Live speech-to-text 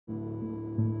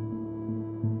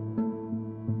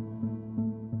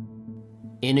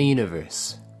In a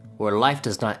universe where life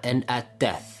does not end at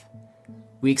death,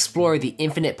 we explore the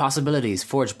infinite possibilities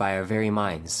forged by our very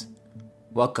minds.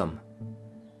 Welcome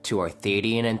to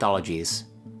Arthadian Anthologies.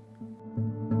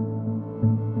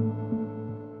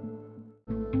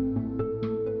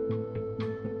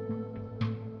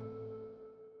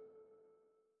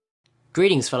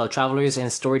 Greetings, fellow travelers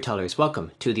and storytellers. Welcome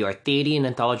to the Arthadian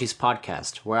Anthologies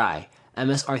podcast, where I,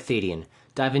 MS Arthadian,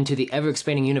 dive into the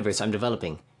ever-expanding universe I'm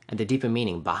developing and the deeper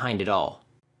meaning behind it all.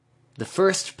 The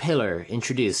first pillar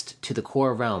introduced to the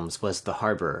core realms was the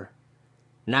Harborer.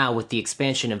 Now, with the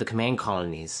expansion of the command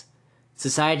colonies,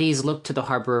 societies look to the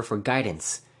Harborer for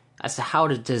guidance as to how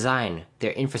to design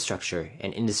their infrastructure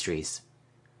and industries.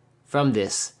 From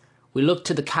this, we look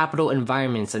to the capital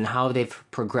environments and how they've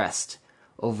progressed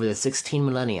over the 16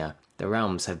 millennia the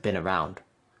realms have been around.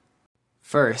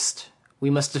 First, we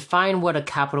must define what a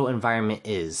capital environment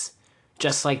is.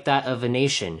 Just like that of a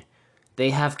nation, they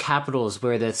have capitals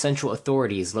where the central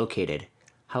authority is located.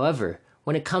 However,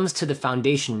 when it comes to the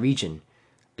Foundation region,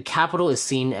 a capital is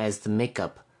seen as the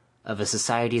makeup of a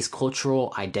society's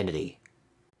cultural identity.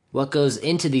 What goes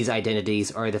into these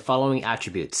identities are the following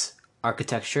attributes: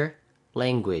 architecture,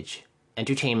 language,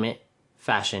 entertainment,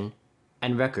 fashion,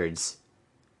 and records.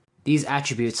 These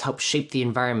attributes help shape the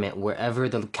environment wherever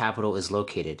the capital is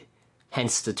located,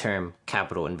 hence the term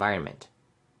capital environment.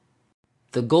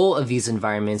 The goal of these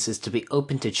environments is to be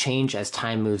open to change as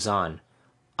time moves on.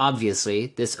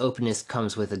 Obviously, this openness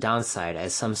comes with a downside,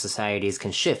 as some societies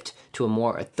can shift to a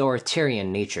more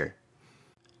authoritarian nature.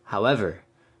 However,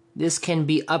 this can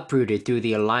be uprooted through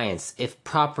the alliance if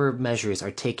proper measures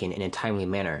are taken in a timely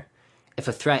manner. If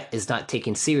a threat is not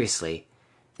taken seriously,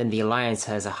 then the alliance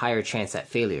has a higher chance at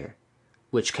failure,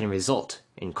 which can result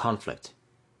in conflict.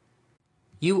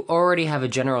 You already have a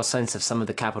general sense of some of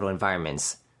the capital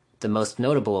environments. The most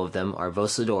notable of them are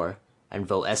Vosador and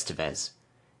Vo Estevez,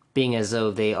 being as though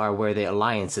they are where the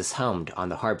alliance is helmed on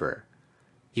the harbor.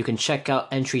 You can check out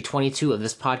entry 22 of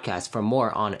this podcast for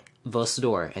more on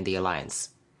Vosador and the alliance.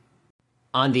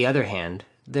 On the other hand,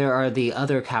 there are the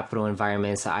other capital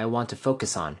environments that I want to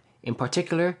focus on, in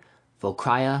particular,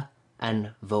 Volcrya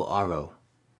and Voaro.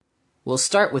 We'll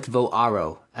start with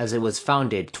Voaro, as it was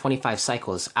founded 25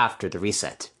 cycles after the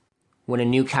reset. When a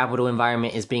new capital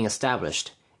environment is being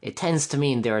established, it tends to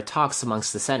mean there are talks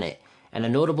amongst the Senate and a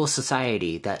notable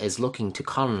society that is looking to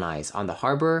colonize on the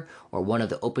harbor or one of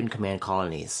the open command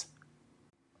colonies.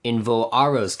 In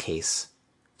Voaro's case,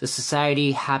 the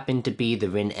society happened to be the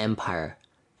Rin Empire,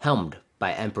 helmed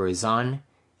by Emperor Zan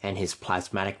and his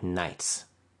Plasmatic Knights.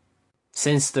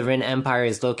 Since the Rin Empire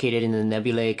is located in the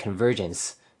Nebulae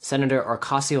Convergence, Senator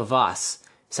Orcasio Vaz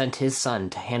sent his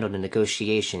son to handle the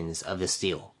negotiations of this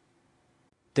deal.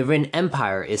 The Rin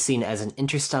Empire is seen as an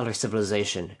interstellar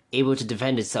civilization, able to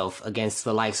defend itself against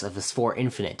the likes of the Spore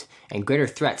Infinite and greater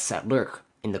threats that lurk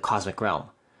in the cosmic realm.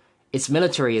 Its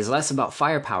military is less about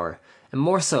firepower and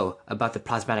more so about the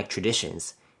plasmatic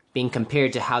traditions, being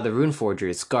compared to how the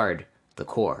Runeforgers guard the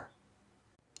core.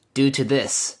 Due to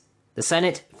this, the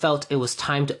Senate felt it was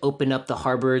time to open up the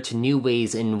harbor to new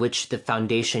ways in which the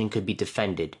Foundation could be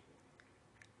defended.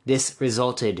 This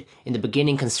resulted in the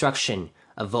beginning construction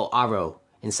of Voaro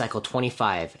in Cycle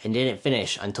 25 and didn't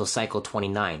finish until Cycle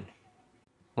 29.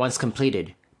 Once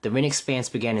completed, the Rin Expanse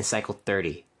began in Cycle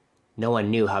 30. No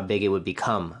one knew how big it would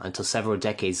become until several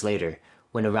decades later,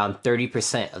 when around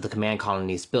 30% of the command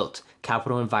colonies built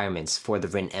capital environments for the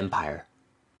Rin Empire.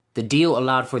 The deal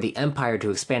allowed for the Empire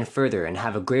to expand further and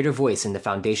have a greater voice in the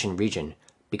Foundation region,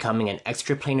 becoming an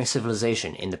extraplanar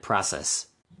civilization in the process.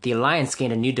 The Alliance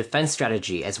gained a new defense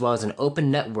strategy as well as an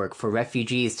open network for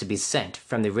refugees to be sent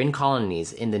from the Rin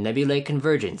colonies in the Nebulae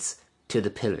Convergence to the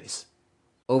Pillars.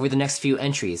 Over the next few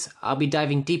entries, I'll be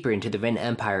diving deeper into the Rin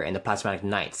Empire and the Plasmatic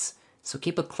Knights, so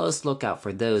keep a close lookout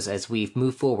for those as we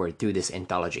move forward through this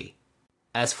anthology.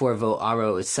 As for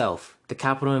Voaro itself, the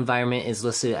capital environment is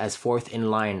listed as fourth in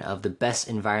line of the best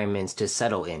environments to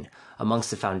settle in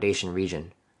amongst the Foundation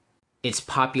region. Its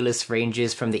populace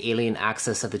ranges from the alien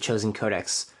axis of the Chosen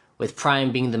Codex, with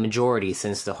Prime being the majority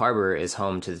since the harbor is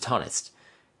home to the Taunist,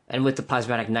 and with the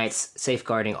Plasmatic Knights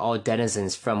safeguarding all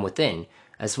denizens from within,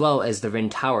 as well as the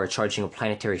Rin Tower charging a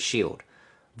planetary shield.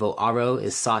 Voaro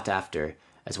is sought after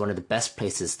as one of the best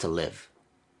places to live.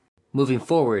 Moving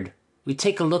forward, we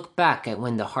take a look back at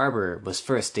when the harbor was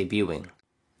first debuting.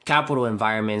 Capital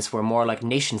environments were more like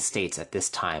nation-states at this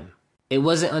time. It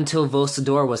wasn't until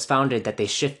Vosador was founded that they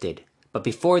shifted, but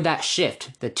before that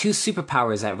shift, the two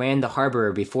superpowers that ran the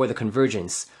harbor before the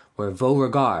convergence were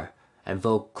Voragar and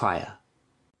Volcrya.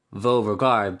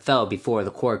 Voragar fell before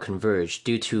the core converged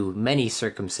due to many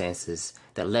circumstances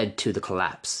that led to the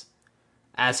collapse.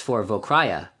 As for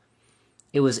Volcrya,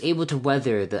 it was able to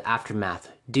weather the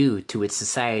aftermath due to its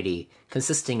society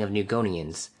consisting of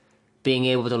Nugonians. Being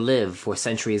able to live for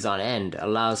centuries on end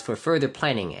allows for further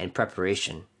planning and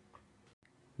preparation.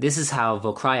 This is how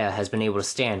Volcrya has been able to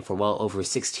stand for well over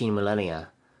 16 millennia,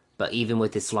 but even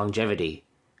with its longevity,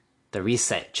 the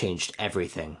reset changed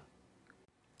everything.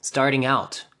 Starting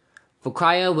out,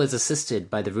 Volcrya was assisted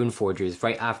by the Runeforgers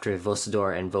right after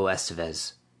Vosador and Vo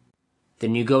Estevez. The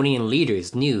Nugonian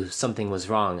leaders knew something was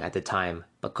wrong at the time,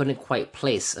 but couldn't quite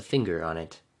place a finger on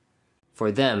it.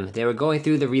 For them, they were going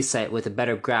through the reset with a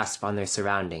better grasp on their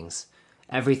surroundings.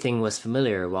 Everything was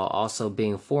familiar while also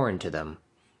being foreign to them.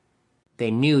 They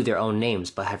knew their own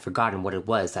names but had forgotten what it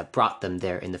was that brought them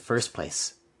there in the first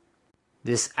place.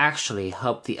 This actually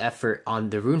helped the effort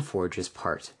on the Runeforgers'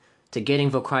 part to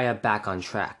getting Volcrya back on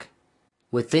track.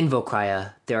 Within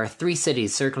Volcrya, there are 3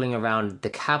 cities circling around the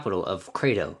capital of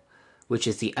Credo, which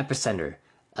is the epicenter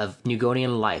of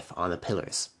Nugonian life on the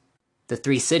Pillars. The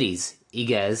 3 cities,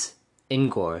 Igez,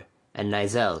 Ingor, and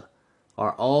Nizel,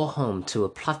 are all home to a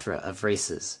plethora of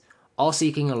races, all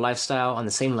seeking a lifestyle on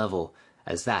the same level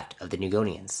as that of the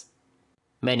Nugonians.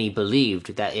 Many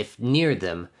believed that if near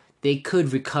them, they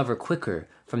could recover quicker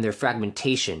from their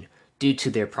fragmentation due to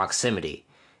their proximity.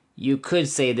 You could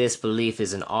say this belief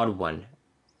is an odd one,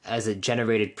 as it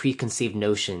generated preconceived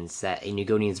notions that a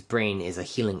Nugonian's brain is a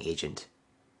healing agent.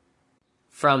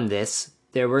 From this,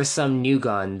 there were some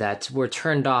Nugon that were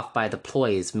turned off by the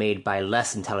ploys made by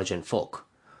less intelligent folk.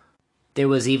 There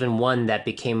was even one that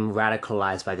became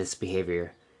radicalized by this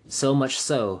behavior, so much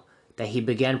so that he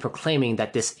began proclaiming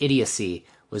that this idiocy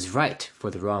was right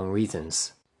for the wrong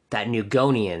reasons, that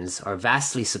Nugonians are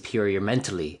vastly superior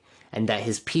mentally, and that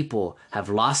his people have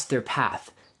lost their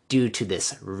path due to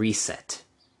this reset.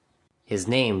 His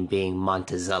name being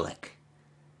Montezelic.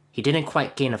 He didn't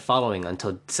quite gain a following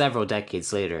until several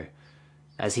decades later,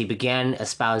 as he began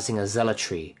espousing a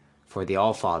zealotry for the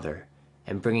Allfather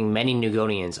and bringing many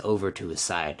Nugonians over to his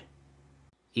side.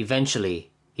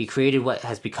 Eventually, he created what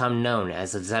has become known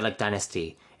as the Zelic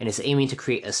dynasty and is aiming to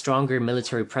create a stronger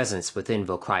military presence within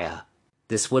Volcrya.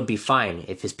 This would be fine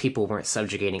if his people weren't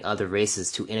subjugating other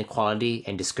races to inequality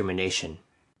and discrimination.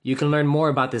 You can learn more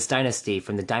about this dynasty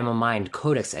from the Daimon Mind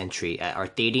Codex entry at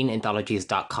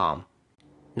arthadiananthologies.com.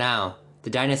 Now, the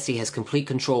dynasty has complete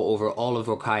control over all of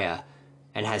Volcrya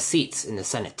and has seats in the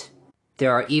Senate.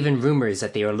 There are even rumors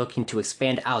that they are looking to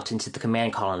expand out into the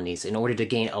command colonies in order to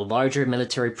gain a larger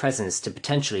military presence to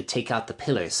potentially take out the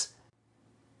Pillars.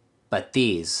 But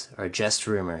these are just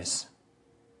rumors.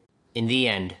 In the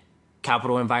end,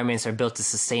 capital environments are built to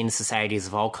sustain societies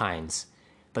of all kinds,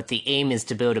 but the aim is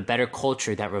to build a better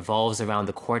culture that revolves around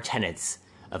the core tenets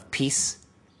of peace,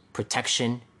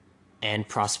 protection, and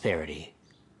prosperity.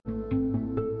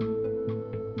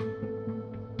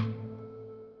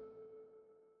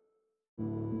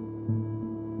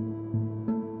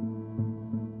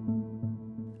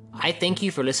 I thank you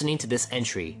for listening to this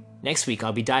entry. Next week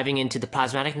I'll be diving into the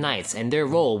Plasmatic Knights and their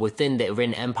role within the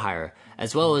Rin Empire,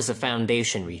 as well as the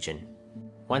Foundation region.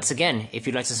 Once again, if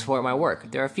you'd like to support my work,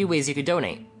 there are a few ways you could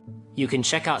donate. You can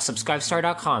check out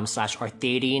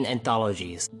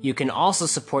subscribestar.com/Arthadian-Anthologies. You can also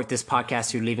support this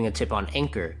podcast through leaving a tip on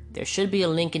Anchor. There should be a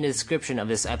link in the description of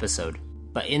this episode.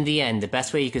 But in the end, the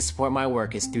best way you can support my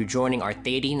work is through joining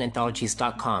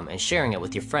Arthadiananthologies.com and sharing it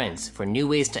with your friends for new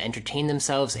ways to entertain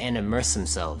themselves and immerse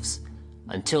themselves.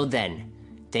 Until then,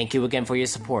 thank you again for your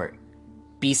support.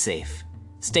 Be safe,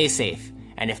 stay safe,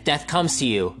 and if death comes to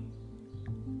you,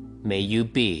 may you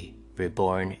be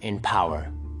reborn in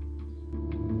power.